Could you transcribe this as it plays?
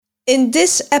In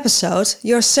this episode,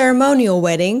 your ceremonial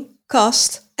wedding,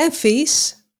 cost and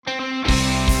fees.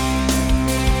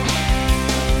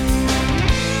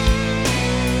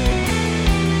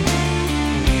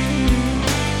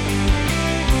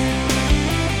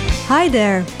 Hi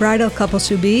there, bridal couples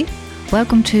to be.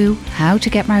 Welcome to How to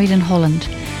Get Married in Holland,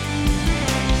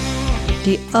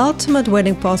 The ultimate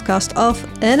wedding podcast of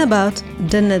and about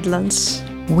the Netherlands.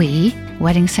 We,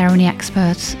 wedding ceremony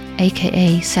experts,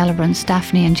 aka celebrants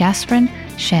Daphne and Jasperin,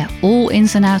 share all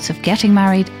ins and outs of getting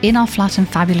married in our flat and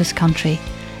fabulous country.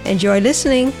 Enjoy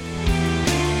listening.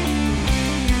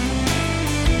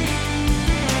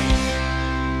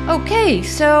 Okay,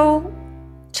 so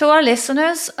to our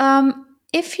listeners,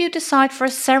 if you decide for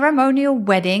a ceremonial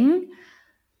wedding,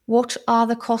 what are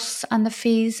the costs and the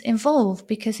fees involved?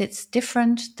 Because it's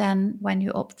different than when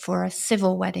you opt for a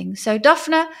civil wedding. So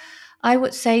Daphne, I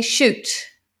would say shoot.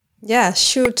 Yeah,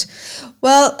 shoot.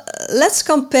 Well, let's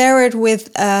compare it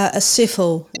with a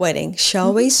civil wedding,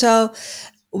 shall we? So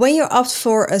when you opt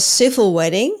for a civil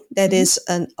wedding, that is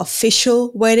an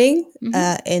official wedding,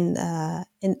 in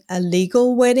a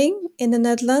legal wedding in the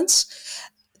Netherlands,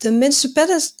 the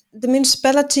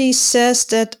municipality says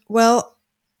that, well,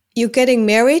 you're getting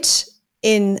married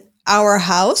in our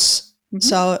house.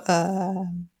 So,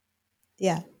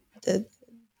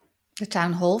 The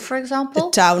town hall, for example.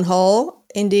 the town hall,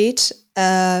 indeed,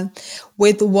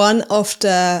 with one of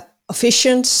the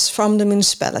officiants from the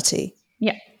municipality.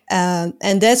 Yeah.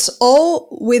 And that's all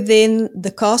within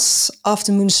the costs of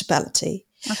the municipality.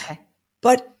 Okay.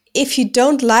 But if you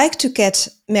don't like to get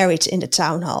married in the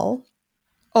town hall,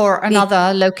 Or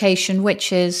another location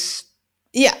which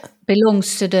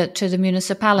belongs to the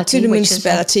municipality. to the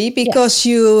municipality, because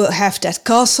you have that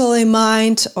castle in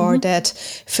mind, or that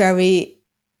very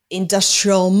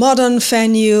industrial modern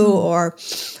venue, or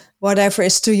whatever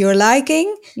is to your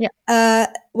liking.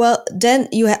 Well, then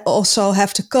you also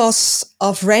have the costs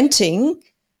of renting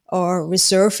or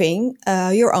reserving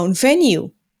your own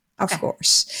venue, of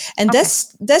course. And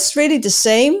that's really the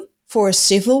same for a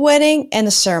civil wedding and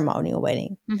a ceremonial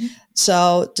wedding.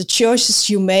 So the choices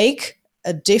you make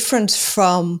are different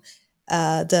from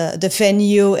the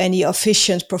venue and the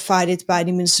officiant provided by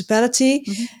the municipality.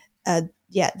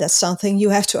 That's something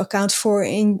you have to account for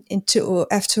in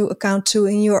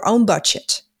your own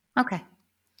budget. Okay.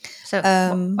 So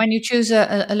when you choose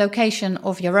a location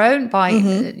of your own by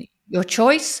your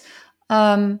choice,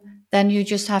 then you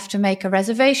just have to make a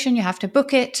reservation, you have to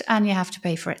book it, and you have to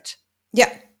pay for it. Yeah.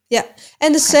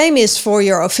 And the same is for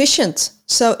your officiant.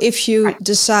 So if you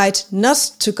decide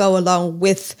not to go along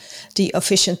with the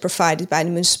officiant provided by the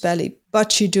municipality,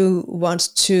 but you do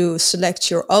want to select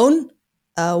your own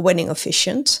wedding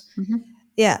officiant,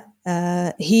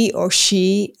 he or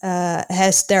she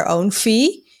has their own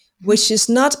fee, which is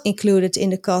not included in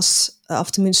the costs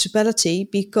of the municipality,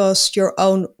 because your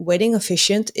own wedding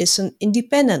officiant is an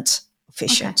independent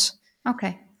officiant.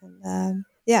 Okay.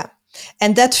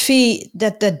 And that fee,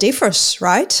 that differs,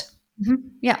 right?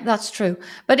 Yeah, that's true.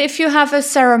 But if you have a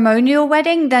ceremonial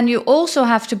wedding, then you also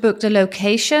have to book the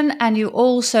location, and you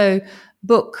also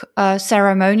book a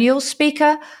ceremonial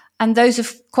speaker. And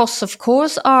those costs, of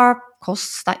course, are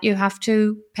costs that you have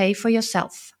to pay for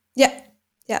yourself. Yeah.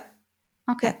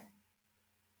 Okay. Yeah.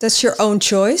 That's your own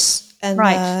choice. And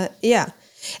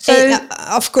So,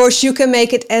 of course, you can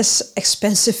make it as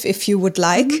expensive if you would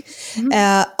like.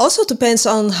 Also depends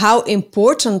on how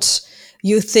important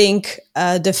you think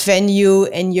the venue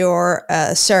and your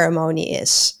ceremony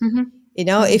is.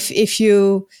 If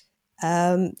you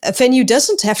a venue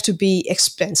doesn't have to be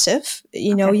expensive.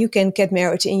 You can get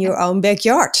married in your own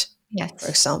backyard, for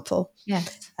example.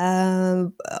 Yes.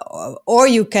 Or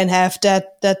you can have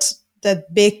that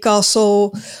big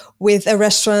castle with a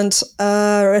restaurant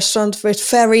with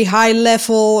very high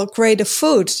level grade of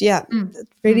food. Yeah, it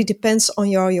really depends on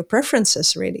your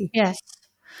preferences, really. Yes.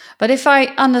 But if I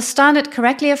understand it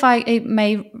correctly, if I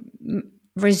may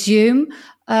resume,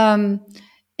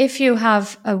 if you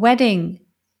have a wedding,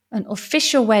 an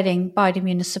official wedding by the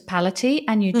municipality,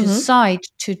 and you decide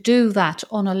to do that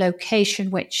on a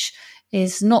location which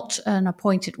is not an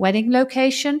appointed wedding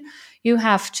location, you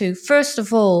have to, first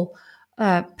of all,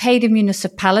 pay the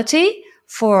municipality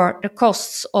for the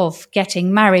costs of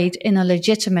getting married in a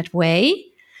legitimate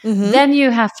way. Then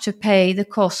you have to pay the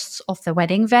costs of the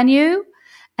wedding venue.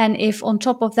 And if on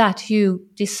top of that you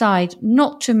decide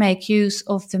not to make use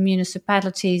of the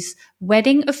municipality's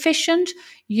wedding officiant,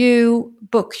 you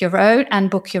book your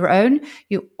own,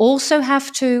 you also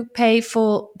have to pay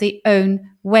for the own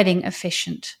wedding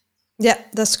officiant. Yeah,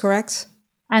 that's correct.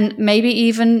 And maybe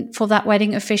even for that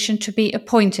wedding officiant to be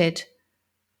appointed.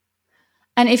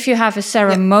 And if you have a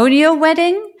ceremonial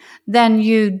wedding, then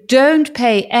you don't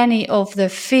pay any of the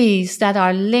fees that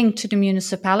are linked to the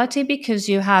municipality because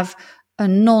you have a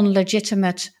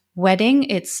non-legitimate wedding.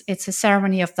 It's a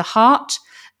ceremony of the heart.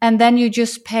 And then you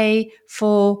just pay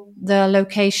for the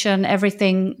location,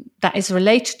 everything that is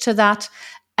related to that,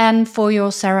 and for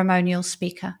your ceremonial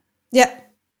speaker. Yeah.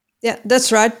 Yeah,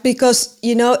 that's right. Because,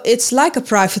 it's like a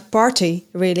private party,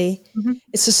 really. Mm-hmm.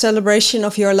 It's a celebration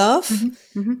of your love.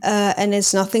 Mm-hmm. Mm-hmm. And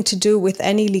it's nothing to do with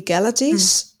any legalities.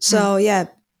 Mm-hmm. So,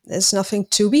 there's nothing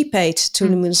to be paid to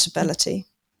the municipality.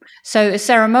 So a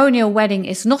ceremonial wedding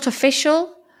is not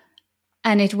official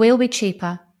and it will be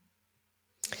cheaper.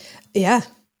 Yeah.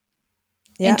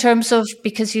 In terms of,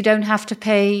 because you don't have to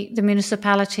pay the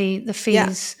municipality the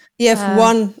fees. Yeah. You have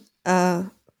one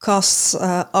costs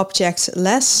object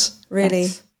less, really.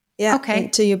 Yes. Yeah, okay.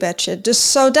 Into your budget.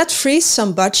 So that frees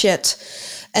some budget.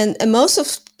 And most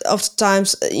of the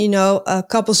times,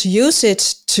 couples use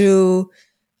it to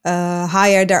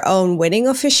hire their own wedding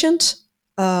officiant.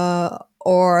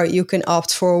 Or you can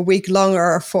opt for a week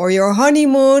longer for your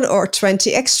honeymoon, or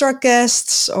 20 extra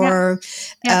guests, or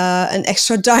an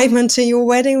extra diamond in your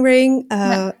wedding ring.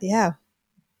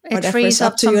 Whatever is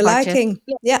up to your liking.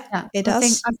 Yeah, it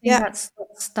does. I think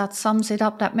that sums it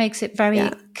up. That makes it very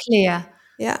clear.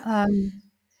 Yeah.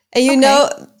 And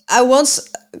I once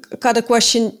got a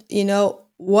question,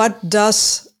 what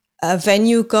does a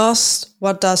venue cost?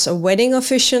 What does a wedding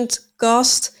officiant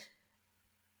cost?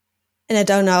 And I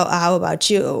don't know how about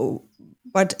you,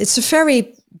 but it's a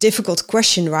very difficult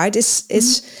question, right?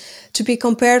 It's to be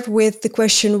compared with the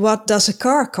question, what does a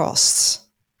car cost?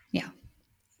 Yeah.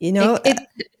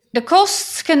 The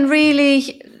costs can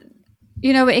really,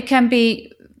 it can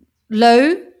be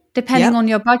low depending on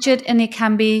your budget, and it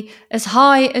can be as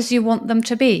high as you want them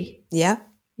to be. Yeah.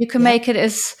 You can make it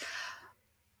as,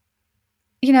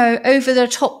 over the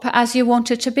top as you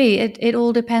want it to be. It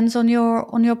all depends on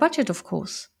your budget, of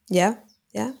course. Yeah.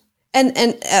 Yeah. And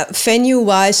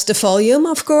venue-wise, the volume,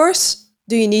 of course.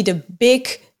 Do you need a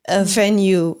big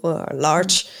venue or a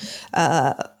large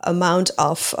amount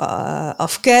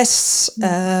of guests?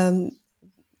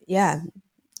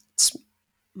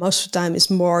 Most of the time it's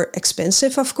more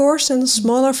expensive, of course, than a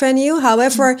smaller venue.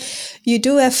 However, you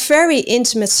do have very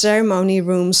intimate ceremony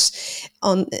rooms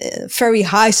on very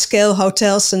high-scale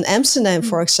hotels in Amsterdam,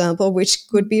 for example, which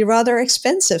could be rather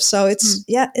expensive. So it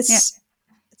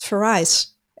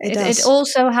varies.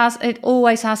 It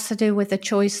always has to do with the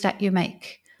choice that you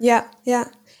make. Yeah, yeah.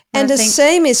 And the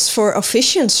same is for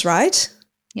officiants, right?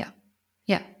 Yeah.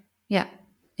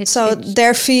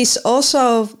 Their fees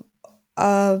also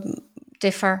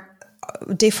differ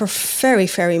very,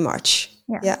 very much.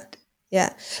 Yeah.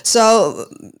 So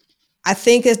I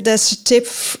think that's a tip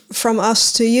from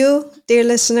us to you, dear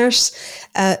listeners.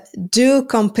 Do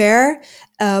compare,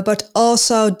 but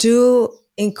also do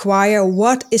inquire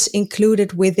what is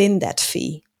included within that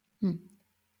fee.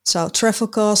 So travel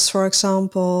costs, for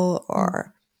example,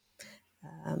 or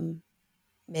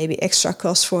maybe extra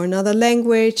costs for another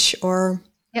language, or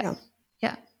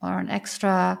or an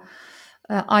extra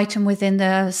item within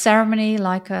the ceremony,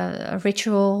 like a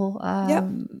ritual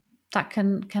that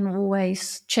can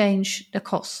always change the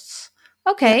costs.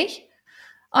 Okay. Yeah.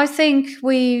 I think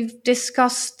we've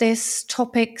discussed this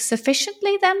topic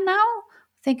sufficiently then now.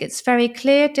 I think it's very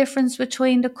clear difference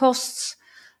between the costs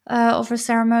of a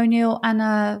ceremonial and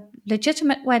a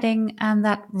legitimate wedding, and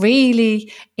that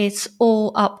really it's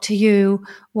all up to you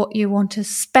what you want to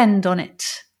spend on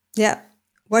it. Yeah.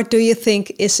 What do you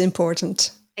think is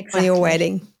important on your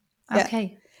wedding?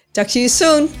 Okay. Yeah. Talk to you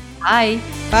soon. Bye.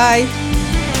 Bye.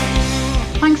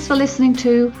 Thanks for listening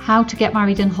to How to Get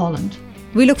Married in Holland.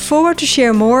 We look forward to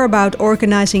share more about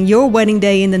organizing your wedding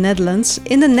day in the Netherlands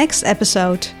in the next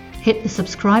episode. Hit the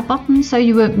subscribe button so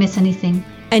you won't miss anything.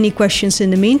 Any questions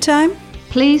in the meantime?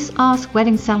 Please ask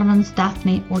Wedding Celebrants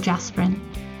Daphne or Jasperin.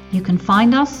 You can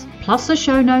find us, plus the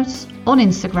show notes, on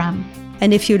Instagram.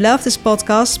 And if you love this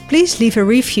podcast, please leave a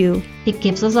review. It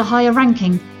gives us a higher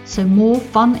ranking, so more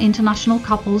fun international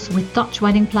couples with Dutch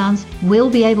wedding plans will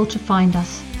be able to find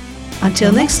us.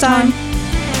 Until next time.